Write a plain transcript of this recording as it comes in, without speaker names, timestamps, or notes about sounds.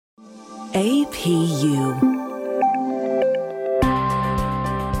APU.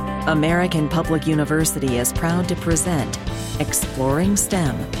 American Public University is proud to present Exploring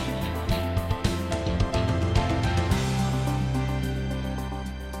STEM.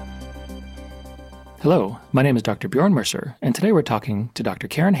 Hello, my name is Dr. Bjorn Mercer, and today we're talking to Dr.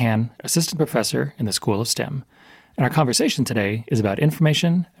 Karen Han, Assistant Professor in the School of STEM. And our conversation today is about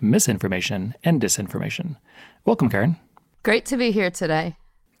information, misinformation, and disinformation. Welcome, Karen. Great to be here today.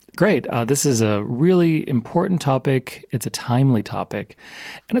 Great. This is a really important topic. It's a timely topic.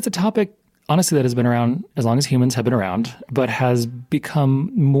 And it's a topic, honestly, that has been around as long as humans have been around, but has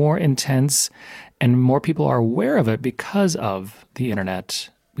become more intense and more people are aware of it because of the internet,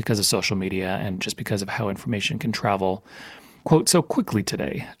 because of social media, and just because of how information can travel, quote, so quickly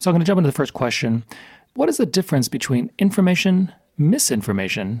today. So I'm going to jump into the first question. What is the difference between information,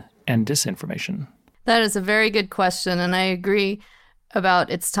 misinformation, and disinformation? That is a very good question, and I agree about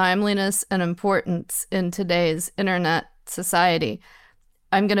its timeliness and importance in today's internet society.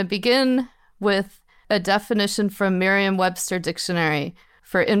 I'm going to begin with a definition from Merriam-Webster Dictionary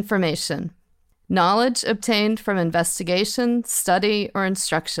for information. Knowledge obtained from investigation, study, or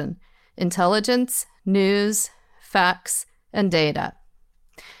instruction, intelligence, news, facts, and data.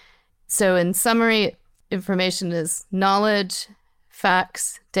 So in summary, information is knowledge,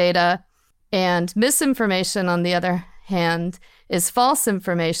 facts, data, and misinformation, on the other hand, is false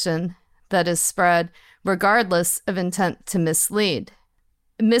information that is spread regardless of intent to mislead.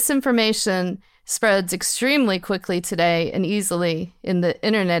 Misinformation spreads extremely quickly today and easily in the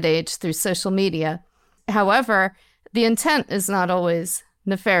internet age through social media. However, the intent is not always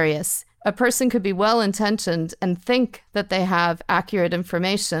nefarious. A person could be well-intentioned and think that they have accurate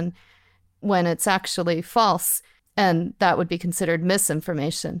information when it's actually false, and that would be considered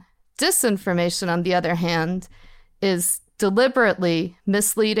misinformation. Disinformation, on the other hand, is deliberately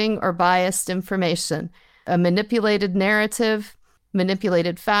misleading or biased information, a manipulated narrative,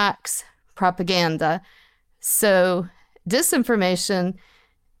 manipulated facts, propaganda. So disinformation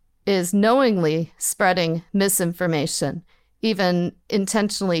is knowingly spreading misinformation, even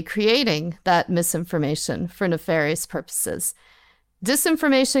intentionally creating that misinformation for nefarious purposes.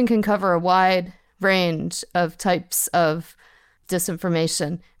 Disinformation can cover a wide range of types of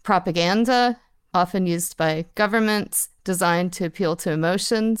disinformation. Propaganda, often used by governments, designed to appeal to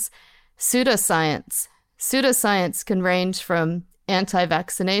emotions. Pseudoscience. Pseudoscience can range from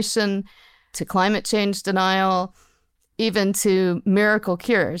anti-vaccination to climate change denial, even to miracle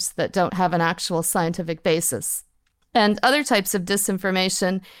cures that don't have an actual scientific basis. And other types of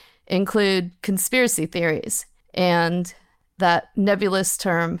disinformation include conspiracy theories and that nebulous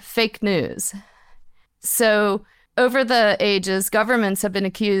term, fake news. So over the ages, governments have been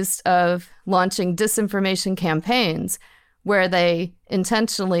accused of launching disinformation campaigns where they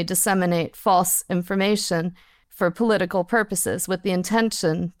intentionally disseminate false information for political purposes with the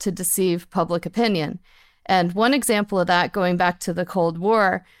intention to deceive public opinion. And one example of that, going back to the Cold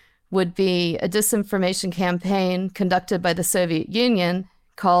War, would be a disinformation campaign conducted by the Soviet Union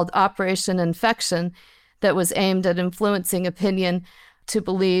called Operation Infection that was aimed at influencing opinion to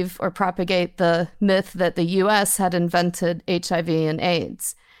believe or propagate the myth that the U.S. had invented HIV and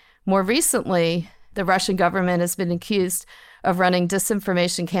AIDS. More recently, the Russian government has been accused of running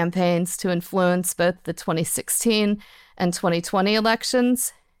disinformation campaigns to influence both the 2016 and 2020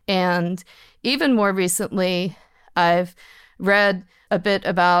 elections. And even more recently, I've read a bit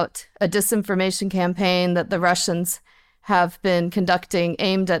about a disinformation campaign that the Russians have been conducting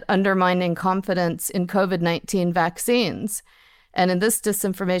aimed at undermining confidence in COVID-19 vaccines. And in this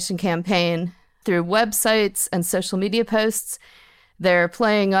disinformation campaign, through websites and social media posts, they're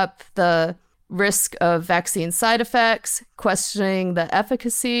playing up the risk of vaccine side effects, questioning the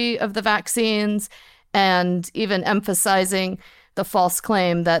efficacy of the vaccines, and even emphasizing the false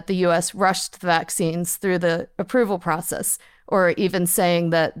claim that the U.S. rushed the vaccines through the approval process, or even saying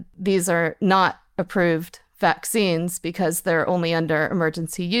that these are not approved vaccines because they're only under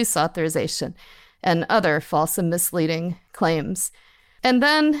emergency use authorization, and other false and misleading claims. And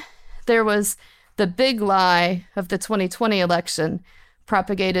then there was the big lie of the 2020 election,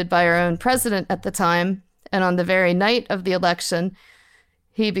 propagated by our own president at the time. And on the very night of the election,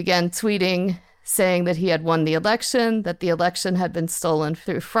 he began tweeting saying that he had won the election, that the election had been stolen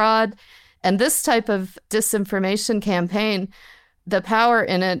through fraud. And this type of disinformation campaign, the power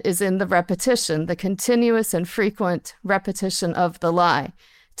in it is in the repetition, the continuous and frequent repetition of the lie.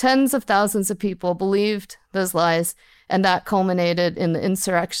 Tens of thousands of people believed those lies, and that culminated in the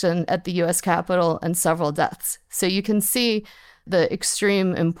insurrection at the U.S. Capitol and several deaths. So you can see the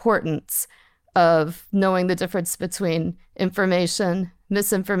extreme importance of knowing the difference between information,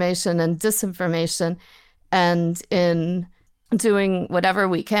 misinformation and disinformation, and in doing whatever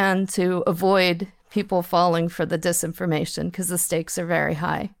we can to avoid people falling for the disinformation, because the stakes are very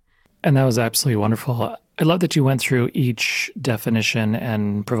high. And that was absolutely wonderful. I love that you went through each definition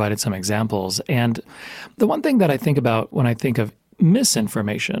and provided some examples. And the one thing that I think about when I think of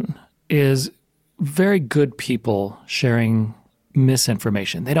misinformation is very good people sharing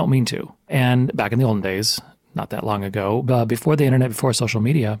misinformation. They don't mean to. And back in the olden days, not that long ago, before the internet, before social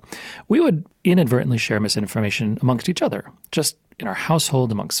media, we would inadvertently share misinformation amongst each other, just in our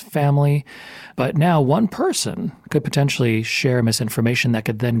household, amongst family. But now one person could potentially share misinformation that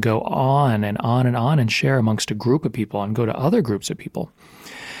could then go on and on and on and share amongst a group of people and go to other groups of people.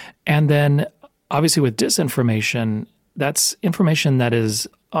 And then obviously with disinformation, that's information that is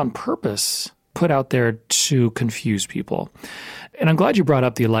on purpose put out there to confuse people. And I'm glad you brought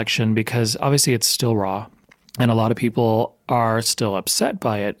up the election, because obviously it's still raw and a lot of people are still upset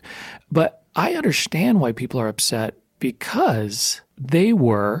by it. But I understand why people are upset, because they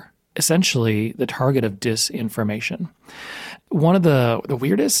were essentially the target of disinformation. One of the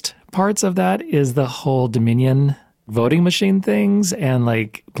weirdest parts of that is the whole Dominion voting machine things and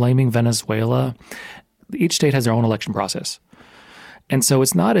like blaming Venezuela. Each state has their own election process. And so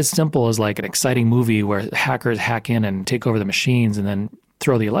it's not as simple as like an exciting movie where hackers hack in and take over the machines and then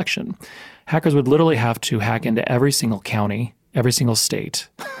throw the election. Hackers would literally have to hack into every single county, every single state.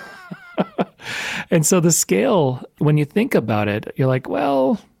 And so the scale, when you think about it, you're like,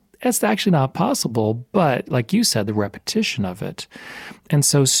 well, it's actually not possible. But like you said, the repetition of it. And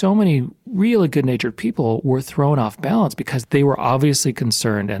so many really good-natured people were thrown off balance because they were obviously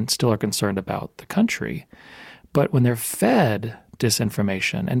concerned and still are concerned about the country. But when they're fed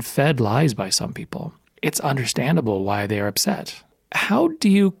disinformation and fed lies by some people, it's understandable why they are upset. How do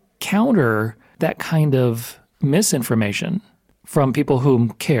you counter that kind of misinformation from people who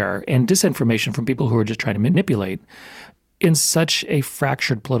care and disinformation from people who are just trying to manipulate in such a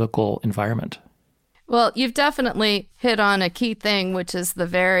fractured political environment? Well, you've definitely hit on a key thing, which is the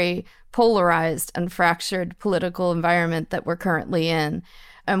very polarized and fractured political environment that we're currently in.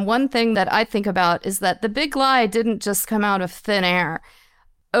 And one thing that I think about is that the big lie didn't just come out of thin air.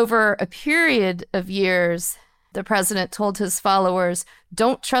 Over a period of years, the president told his followers,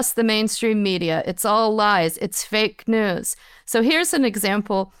 don't trust the mainstream media. It's all lies. It's fake news. So here's an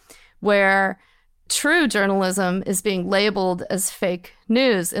example where true journalism is being labeled as fake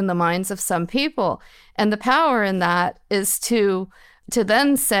news in the minds of some people. And the power in that is to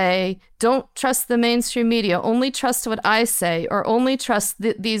then say, don't trust the mainstream media, only trust what I say, or only trust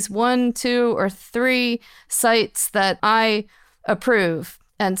these 1, 2, or 3 sites that I approve.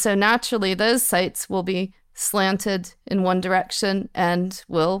 And so naturally, those sites will be slanted in one direction and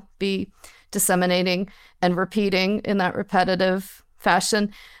will be disseminating and repeating in that repetitive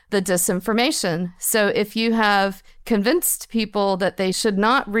fashion the disinformation. So if you have convinced people that they should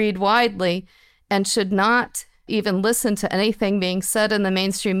not read widely and should not even listen to anything being said in the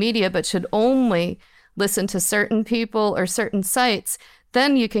mainstream media, but should only listen to certain people or certain sites,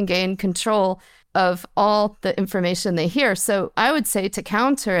 then you can gain control of all the information they hear. So I would say to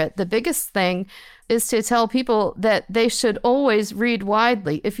counter it, the biggest thing is to tell people that they should always read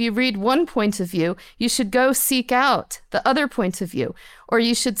widely. If you read one point of view, you should go seek out the other point of view, or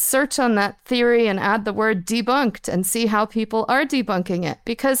you should search on that theory and add the word debunked and see how people are debunking it.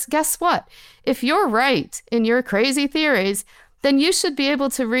 Because guess what? If you're right in your crazy theories, then you should be able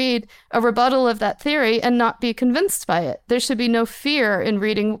to read a rebuttal of that theory and not be convinced by it. There should be no fear in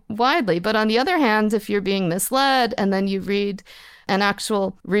reading widely. But on the other hand, if you're being misled and then you read an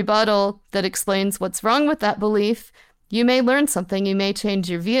actual rebuttal that explains what's wrong with that belief, you may learn something, you may change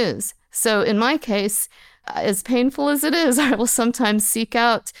your views. So in my case, as painful as it is, I will sometimes seek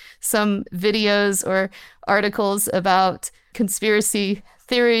out some videos or articles about conspiracy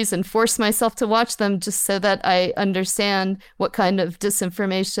theories and force myself to watch them just so that I understand what kind of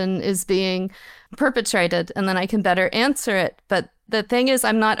disinformation is being perpetrated, and then I can better answer it. But the thing is,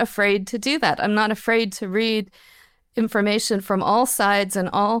 I'm not afraid to do that. I'm not afraid to read information from all sides and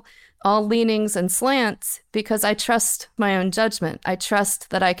all leanings and slants, because I trust my own judgment. I trust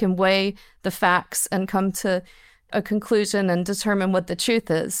that I can weigh the facts and come to a conclusion and determine what the truth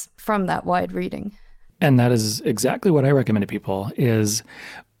is from that wide reading. And that is exactly what I recommend to people is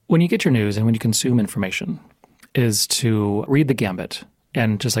when you get your news and when you consume information is to read the gambit.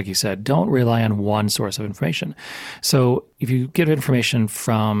 And just like you said, don't rely on one source of information. So if you get information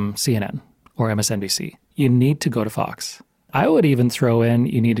from CNN or MSNBC, you need to go to Fox. I would even throw in,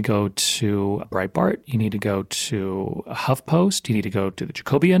 you need to go to Breitbart, you need to go to HuffPost, you need to go to the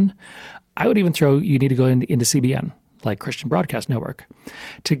Jacobian. I would even throw, you need to go into CBN. like Christian Broadcast Network,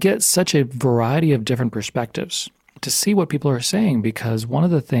 to get such a variety of different perspectives, to see what people are saying. Because one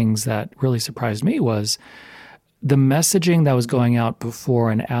of the things that really surprised me was the messaging that was going out before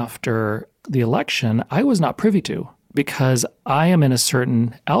and after the election, I was not privy to, because I am in a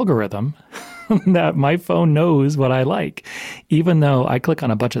certain algorithm that my phone knows what I like. Even though I click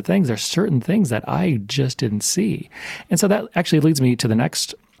on a bunch of things, there's certain things that I just didn't see. And so that actually leads me to the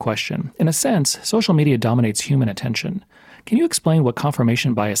next question. In a sense, social media dominates human attention. Can you explain what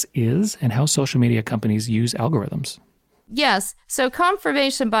confirmation bias is and how social media companies use algorithms? Yes. So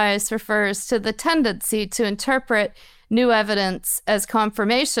confirmation bias refers to the tendency to interpret new evidence as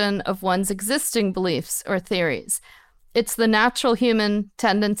confirmation of one's existing beliefs or theories. It's the natural human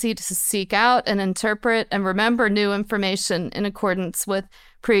tendency to seek out and interpret and remember new information in accordance with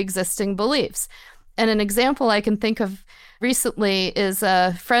pre-existing beliefs. And an example I can think of recently is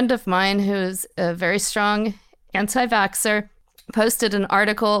a friend of mine who's a very strong anti-vaxxer posted an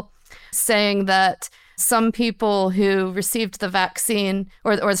article saying that some people who received the vaccine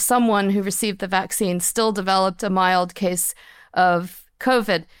or someone who received the vaccine still developed a mild case of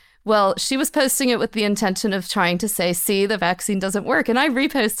COVID. Well, she was posting it with the intention of trying to say, see, the vaccine doesn't work. And I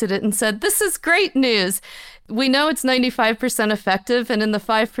reposted it and said, this is great news. We know it's 95% effective. And in the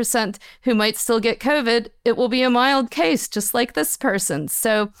 5% who might still get COVID, it will be a mild case, just like this person.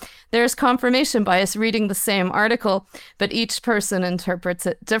 So there's confirmation bias reading the same article, but each person interprets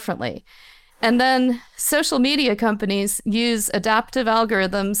it differently. And then social media companies use adaptive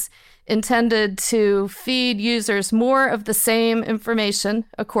algorithms intended to feed users more of the same information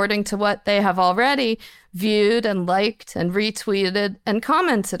according to what they have already viewed and liked and retweeted and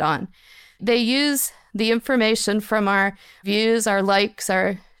commented on. They use the information from our views, our likes,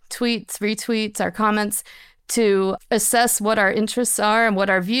 our tweets, retweets, our comments to assess what our interests are and what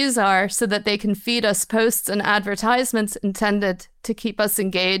our views are so that they can feed us posts and advertisements intended to keep us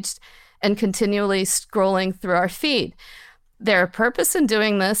engaged and continually scrolling through our feed. Their purpose in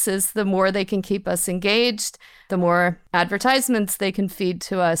doing this is the more they can keep us engaged, the more advertisements they can feed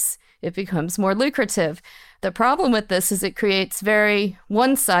to us, it becomes more lucrative. The problem with this is it creates very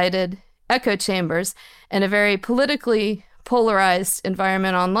one-sided echo chambers and a very politically polarized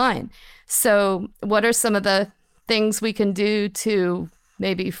environment online. So what are some of the things we can do to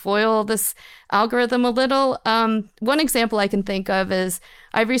maybe foil this algorithm a little? One example I can think of is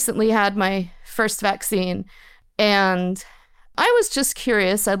I recently had my first vaccine, and I was just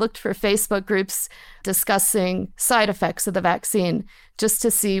curious. I looked for Facebook groups discussing side effects of the vaccine just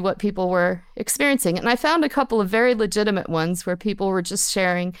to see what people were experiencing. And I found a couple of very legitimate ones where people were just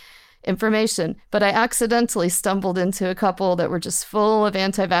sharing information. But I accidentally stumbled into a couple that were just full of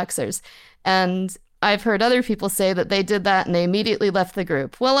anti-vaxxers. And I've heard other people say that they did that and they immediately left the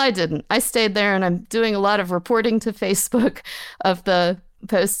group. Well, I didn't. I stayed there, and I'm doing a lot of reporting to Facebook of the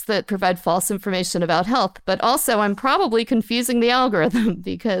posts that provide false information about health. But also, I'm probably confusing the algorithm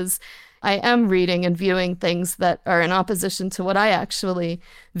because I am reading and viewing things that are in opposition to what I actually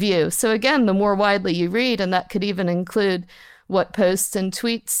view. So again, the more widely you read, and that could even include what posts and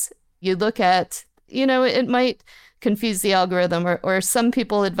tweets you look at, it might confuse the algorithm, or some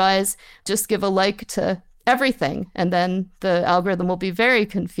people advise just give a like to everything, and then the algorithm will be very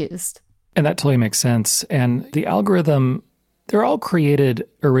confused. And that totally makes sense. And the algorithm, they're all created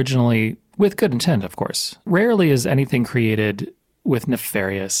originally with good intent, of course. Rarely is anything created with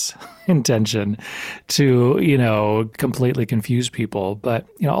nefarious intention to, completely confuse people. But,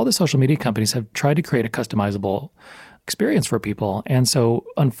 all the social media companies have tried to create a customizable experience for people. And so,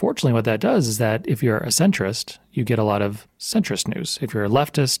 unfortunately, what that does is that if you're a centrist, you get a lot of centrist news. If you're a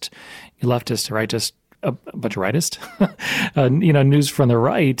leftist, rightist, a bunch of rightist, news from the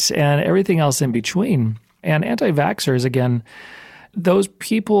right and everything else in between. And anti-vaxxers, again, those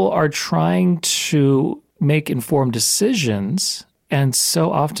people are trying to make informed decisions, and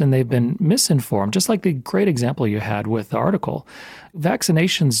so often they've been misinformed, just like the great example you had with the article.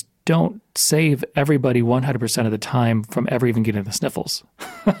 Vaccinations don't save everybody 100% of the time from ever even getting the sniffles.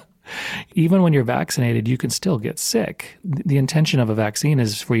 Even when you're vaccinated, you can still get sick. The intention of a vaccine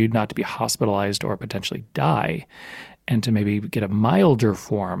is for you not to be hospitalized or potentially die, and to maybe get a milder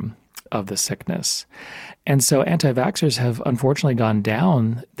form of the sickness. And so anti-vaxxers have unfortunately gone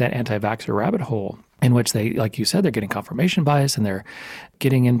down that anti-vaxxer rabbit hole in which they, like you said, they're getting confirmation bias, and they're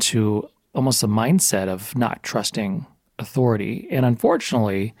getting into almost a mindset of not trusting authority. And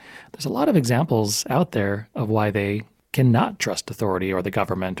unfortunately, there's a lot of examples out there of why they cannot trust authority or the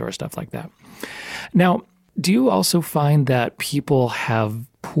government or stuff like that. Now, do you also find that people have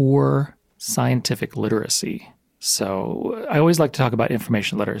poor scientific literacy So I always like to talk about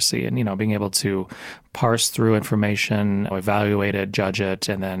information literacy and, being able to parse through information, evaluate it, judge it,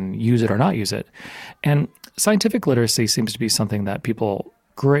 and then use it or not use it. And scientific literacy seems to be something that people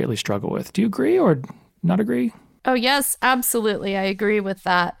greatly struggle with. Do you agree or not agree? Oh, yes, absolutely. I agree with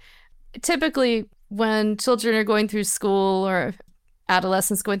that. Typically, when children are going through school or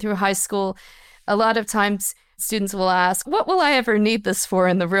adolescents going through high school, a lot of times students will ask, what will I ever need this for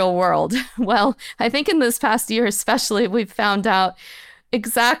in the real world? Well, I think in this past year especially, we've found out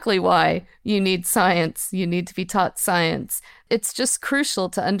exactly why you need science. You need to be taught science. It's just crucial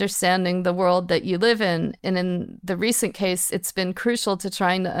to understanding the world that you live in. And in the recent case, it's been crucial to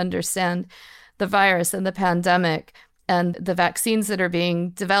trying to understand the virus and the pandemic and the vaccines that are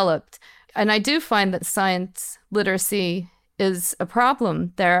being developed. And I do find that science literacy is a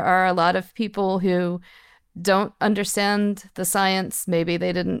problem. There are a lot of people who don't understand the science. Maybe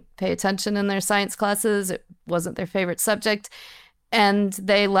they didn't pay attention in their science classes. It wasn't their favorite subject. And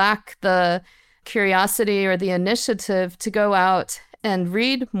they lack the curiosity or the initiative to go out and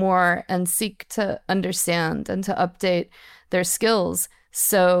read more and seek to understand and to update their skills.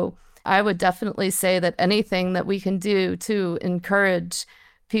 So I would definitely say that anything that we can do to encourage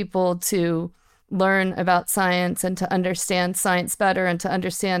people to learn about science and to understand science better and to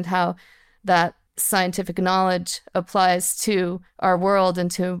understand how that scientific knowledge applies to our world and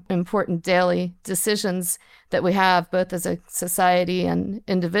to important daily decisions that we have, both as a society and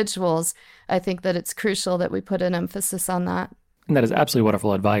individuals, I think that it's crucial that we put an emphasis on that. And that is absolutely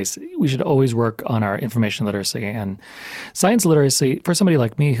wonderful advice. We should always work on our information literacy and science literacy. For somebody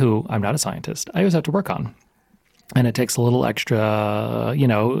like me, who I'm not a scientist, I always have to work on. And it takes a little extra,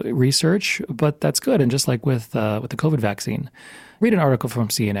 research, but that's good. And just like with the COVID vaccine, read an article from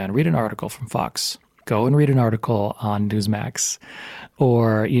CNN, read an article from Fox, go and read an article on Newsmax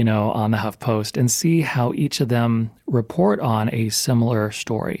or, on the HuffPost and see how each of them report on a similar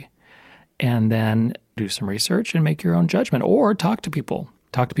story. And then do some research and make your own judgment or talk to people.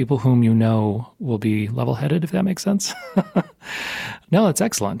 Talk to people whom you know will be level-headed, if that makes sense. No, that's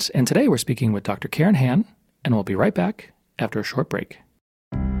excellent. And today we're speaking with Dr. Karen Han, and we'll be right back after a short break.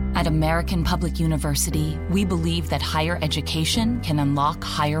 At American Public University, we believe that higher education can unlock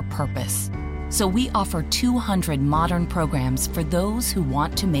higher purpose. So we offer 200 modern programs for those who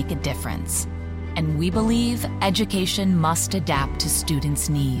want to make a difference. And we believe education must adapt to students'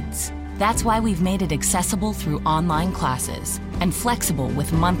 needs. That's why we've made it accessible through online classes and flexible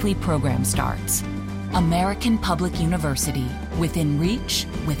with monthly program starts. American Public University, within reach,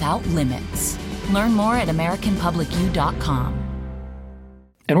 without limits. Learn more at americanpublicu.com.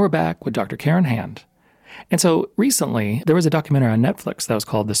 And we're back with Dr. Karen Han. And so recently, there was a documentary on Netflix that was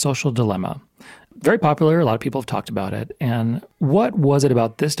called The Social Dilemma. Very popular. A lot of people have talked about it. And what was it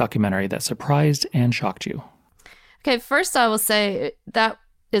about this documentary that surprised and shocked you? Okay, first I will say that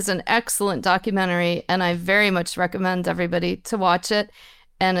is an excellent documentary, and I very much recommend everybody to watch it.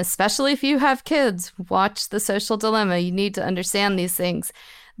 And especially if you have kids, watch The Social Dilemma. You need to understand these things.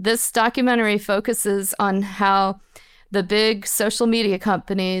 This documentary focuses on how the big social media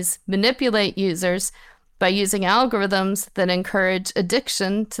companies manipulate users by using algorithms that encourage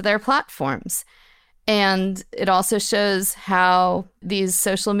addiction to their platforms. And it also shows how these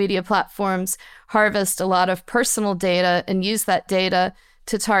social media platforms harvest a lot of personal data and use that data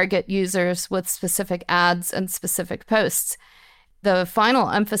to target users with specific ads and specific posts. The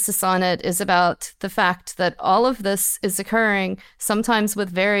final emphasis on it is about the fact that all of this is occurring, sometimes with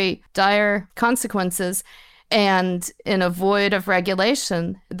very dire consequences, and in a void of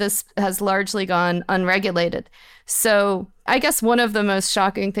regulation. This has largely gone unregulated. So I guess one of the most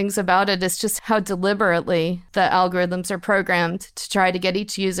shocking things about it is just how deliberately the algorithms are programmed to try to get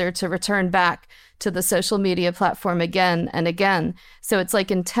each user to return back to the social media platform again and again. So it's like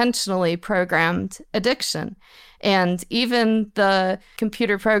intentionally programmed addiction. And even the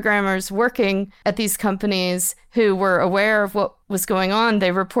computer programmers working at these companies who were aware of what was going on,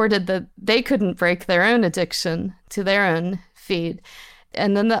 they reported that they couldn't break their own addiction to their own feed.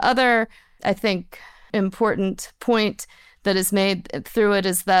 And then the other, I think, important point that is made through it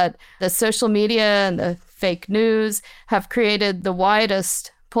is that the social media and the fake news have created the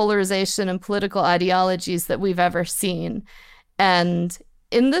widest polarization and political ideologies that we've ever seen. And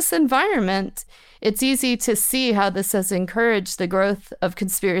in this environment, it's easy to see how this has encouraged the growth of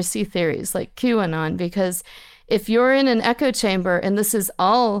conspiracy theories like QAnon, because if you're in an echo chamber and this is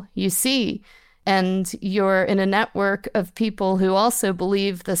all you see, and you're in a network of people who also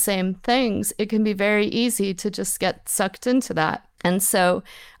believe the same things, it can be very easy to just get sucked into that. And so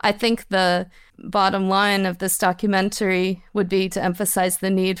I think the bottom line of this documentary would be to emphasize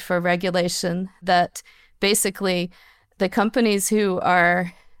the need for regulation, that basically the companies who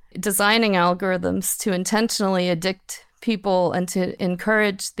are designing algorithms to intentionally addict people and to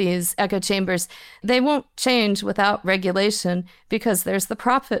encourage these echo chambers, they won't change without regulation because there's the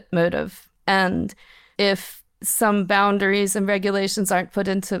profit motive. And if some boundaries and regulations aren't put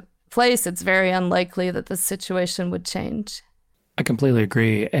into place, it's very unlikely that the situation would change. I completely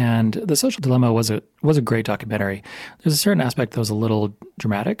agree. And The Social Dilemma was a great documentary. There's a certain aspect that was a little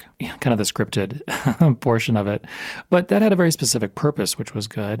dramatic, kind of the scripted portion of it. But that had a very specific purpose, which was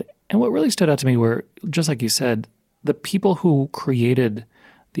good. And what really stood out to me were, just like you said, the people who created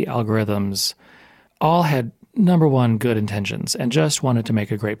the algorithms all had, number one, good intentions and just wanted to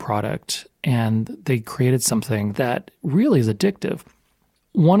make a great product. And they created something that really is addictive.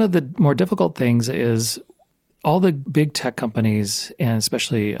 One of the more difficult things is all the big tech companies, and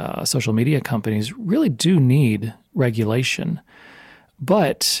especially social media companies, really do need regulation.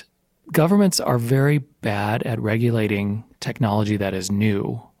 But governments are very bad at regulating technology that is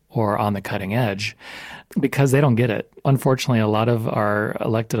new or on the cutting edge because they don't get it. Unfortunately, a lot of our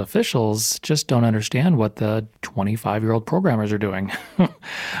elected officials just don't understand what the 25-year-old programmers are doing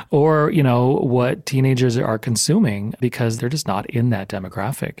or, what teenagers are consuming because they're just not in that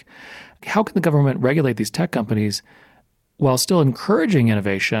demographic. How can the government regulate these tech companies while still encouraging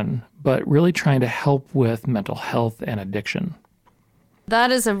innovation, but really trying to help with mental health and addiction?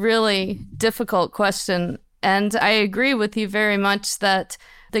 That is a really difficult question. And I agree with you very much that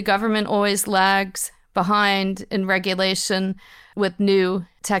the government always lags behind in regulation with new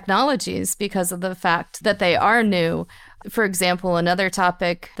technologies because of the fact that they are new. For example, another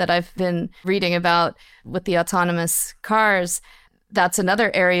topic that I've been reading about with the autonomous cars, that's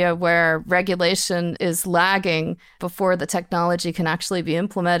another area where regulation is lagging before the technology can actually be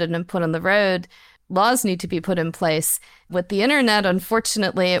implemented and put on the road. Laws need to be put in place. With the internet,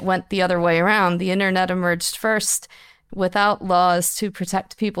 unfortunately, it went the other way around. The internet emerged first without laws to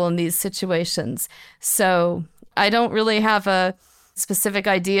protect people in these situations. So I don't really have a specific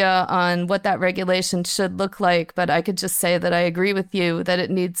idea on what that regulation should look like, but I could just say that I agree with you that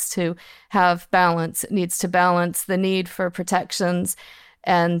it needs to have balance. It needs to balance the need for protections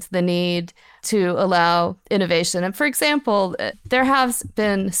and the need to allow innovation. And for example, there has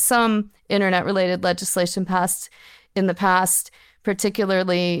been some internet-related legislation passed in the past,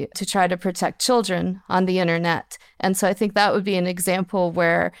 particularly to try to protect children on the internet. And so I think that would be an example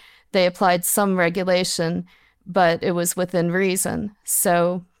where they applied some regulation, but it was within reason.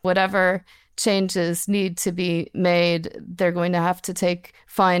 So whatever changes need to be made, they're going to have to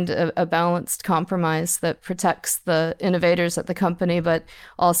find a balanced compromise that protects the innovators at the company, but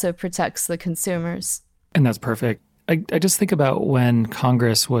also protects the consumers. And that's perfect. I just think about when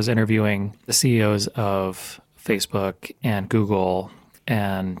Congress was interviewing the CEOs of Facebook and Google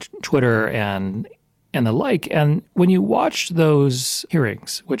and Twitter and the like. And when you watch those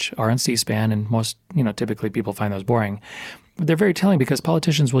hearings, which are on C-SPAN and most, typically people find those boring, they're very telling because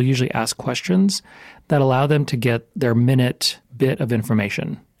politicians will usually ask questions that allow them to get their minute bit of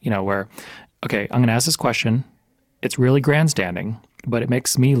information, where, okay, I'm going to ask this question. It's really grandstanding, but it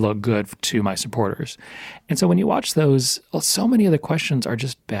makes me look good to my supporters. And so when you watch those, so many of the questions are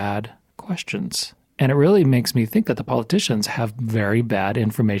just bad questions. And it really makes me think that the politicians have very bad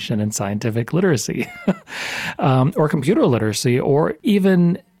information and scientific literacy or computer literacy or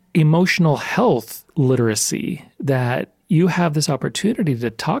even emotional health literacy, that you have this opportunity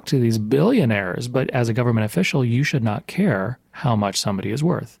to talk to these billionaires, but as a government official, you should not care how much somebody is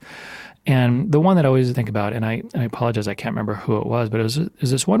worth. And the one that I always think about, and I apologize, I can't remember who it was, but it was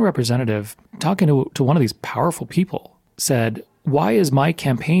this one representative talking to one of these powerful people said, "Why is my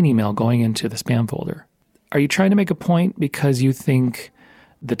campaign email going into the spam folder? Are you trying to make a point because you think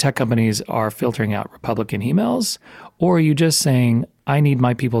the tech companies are filtering out Republican emails? Or are you just saying, I need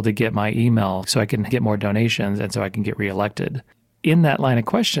my people to get my email so I can get more donations and so I can get reelected?" In that line of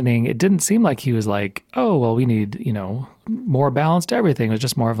questioning, it didn't seem like he was like, oh, well, we need, more balance to everything. It was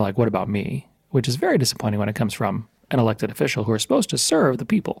just more of like, what about me? Which is very disappointing when it comes from an elected official who are supposed to serve the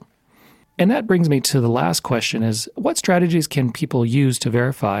people. And that brings me to the last question is, what strategies can people use to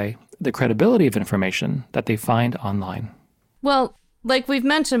verify the credibility of information that they find online? Well, like we've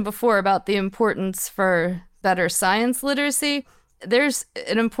mentioned before about the importance for better science literacy, there's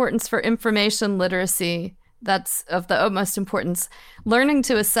an importance for information literacy that's of the utmost importance. Learning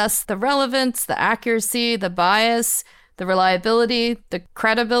to assess the relevance, the accuracy, the bias, the reliability, the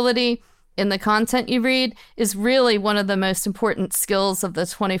credibility in the content you read is really one of the most important skills of the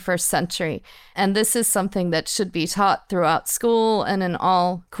 21st century. And this is something that should be taught throughout school and in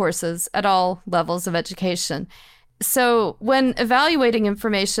all courses at all levels of education. So when evaluating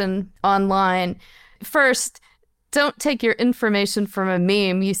information online, First, don't take your information from a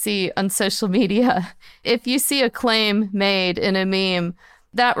meme you see on social media. If you see a claim made in a meme,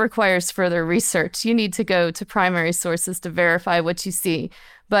 that requires further research. You need to go to primary sources to verify what you see.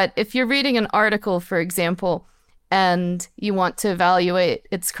 But if you're reading an article, for example, and you want to evaluate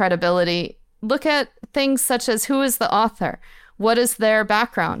its credibility, look at things such as who is the author? What is their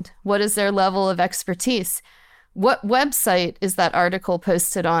background? What is their level of expertise? What website is that article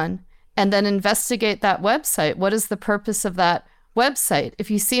posted on? And then investigate that website. What is the purpose of that website? If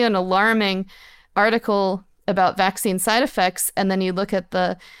you see an alarming article about vaccine side effects, and then you look at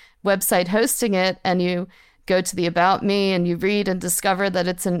the website hosting it, and you go to the About Me and you read and discover that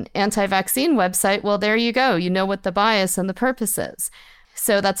it's an anti-vaccine website, well, there you go. You know what the bias and the purpose is.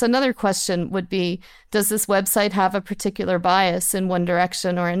 So that's another question would be, does this website have a particular bias in one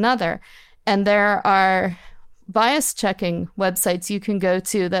direction or another? And there are bias checking websites you can go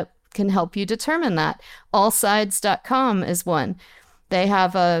to that can help you determine that. Allsides.com is one. They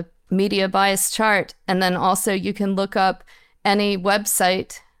have a media bias chart, and then also you can look up any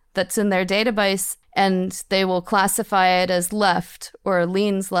website that's in their database, and they will classify it as left or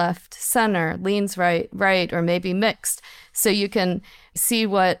leans left, center, leans right, or maybe mixed. So you can see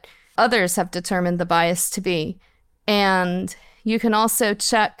what others have determined the bias to be. And you can also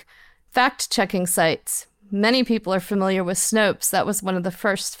check fact-checking sites. Many people are familiar with Snopes. That was one of the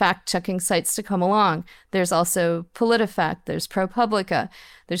first fact-checking sites to come along. There's also PolitiFact, there's ProPublica,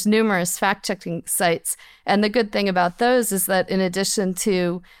 there's numerous fact-checking sites. And the good thing about those is that in addition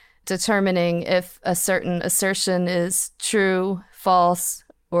to determining if a certain assertion is true, false,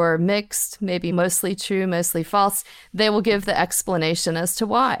 or mixed, maybe mostly true, mostly false, they will give the explanation as to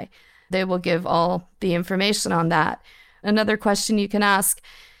why. They will give all the information on that. Another question you can ask,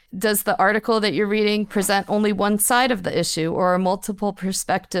 does the article that you're reading present only one side of the issue, or are multiple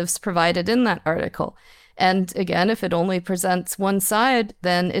perspectives provided in that article? And again, if it only presents one side,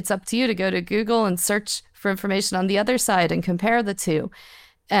 then it's up to you to go to Google and search for information on the other side and compare the two,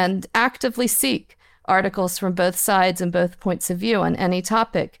 and actively seek articles from both sides and both points of view on any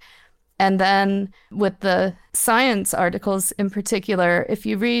topic. And then with the science articles in particular, if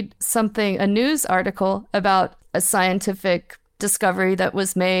you read a news article about a scientific discovery that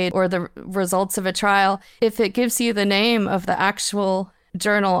was made or the results of a trial, if it gives you the name of the actual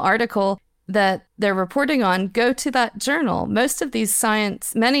journal article that they're reporting on, go to that journal.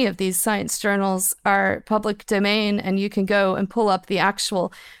 Many of these science journals are public domain, and you can go and pull up the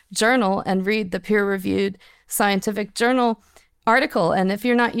actual journal and read the peer-reviewed scientific journal article. And if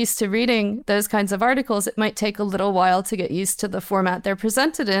you're not used to reading those kinds of articles, it might take a little while to get used to the format they're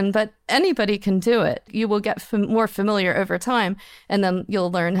presented in, but anybody can do it. You will get more familiar over time, and then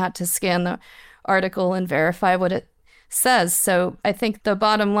you'll learn how to scan the article and verify what it says. So I think the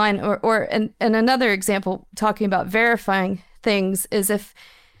bottom line, and another example talking about verifying things is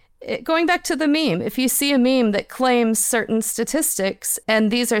going back to the meme, if you see a meme that claims certain statistics,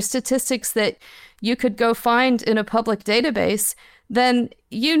 and these are statistics that you could go find in a public database, then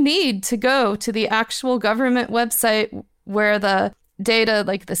you need to go to the actual government website where the data,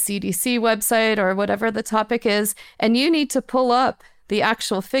 like the CDC website or whatever the topic is, and you need to pull up the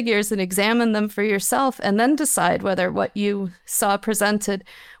actual figures and examine them for yourself, and then decide whether what you saw presented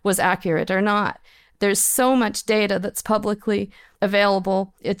was accurate or not. There's so much data that's publicly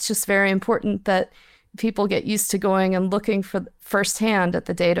available. It's just very important that people get used to going and looking for firsthand at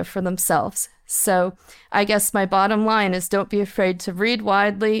the data for themselves. So I guess my bottom line is, don't be afraid to read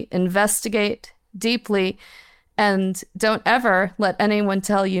widely, investigate deeply, and don't ever let anyone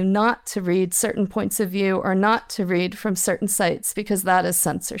tell you not to read certain points of view or not to read from certain sites, because that is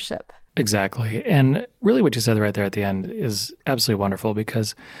censorship. Exactly. And really what you said right there at the end is absolutely wonderful,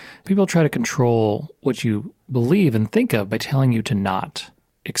 because people try to control what you believe and think of by telling you to not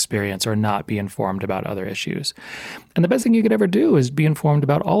experience or not be informed about other issues. And the best thing you could ever do is be informed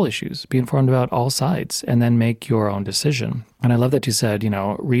about all issues, be informed about all sides, and then make your own decision. And I love that you said,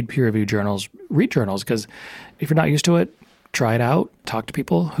 read peer-reviewed journals, read journals, because if you're not used to it, try it out, talk to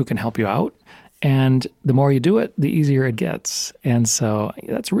people who can help you out. And the more you do it, the easier it gets. And so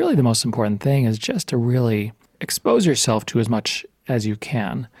that's really the most important thing, is just to really expose yourself to as much as you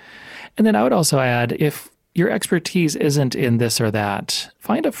can. And then I would also add, if your expertise isn't in this or that,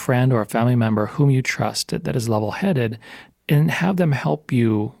 find a friend or a family member whom you trust that is level-headed, and have them help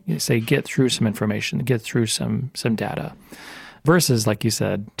you, say, get through some information, get through some data. Versus, like you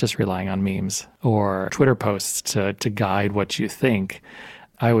said, just relying on memes or Twitter posts to guide what you think.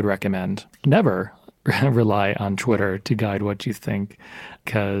 I would recommend never rely on Twitter to guide what you think,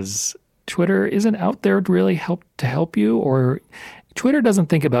 because Twitter isn't out there to really help you, or Twitter doesn't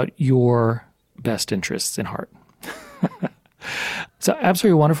think about your best interests in heart. So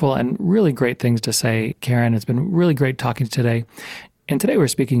absolutely wonderful and really great things to say, Karen. It's been really great talking today. And today we're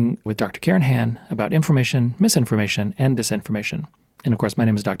speaking with Dr. Karen Han about information, misinformation, and disinformation. And of course, my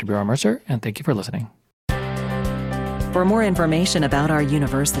name is Dr. Bureau Mercer, and thank you for listening. For more information about our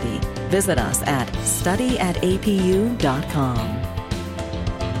university, visit us at studyatapu.com.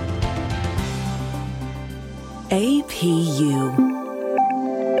 APU,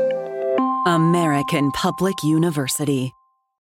 American Public University.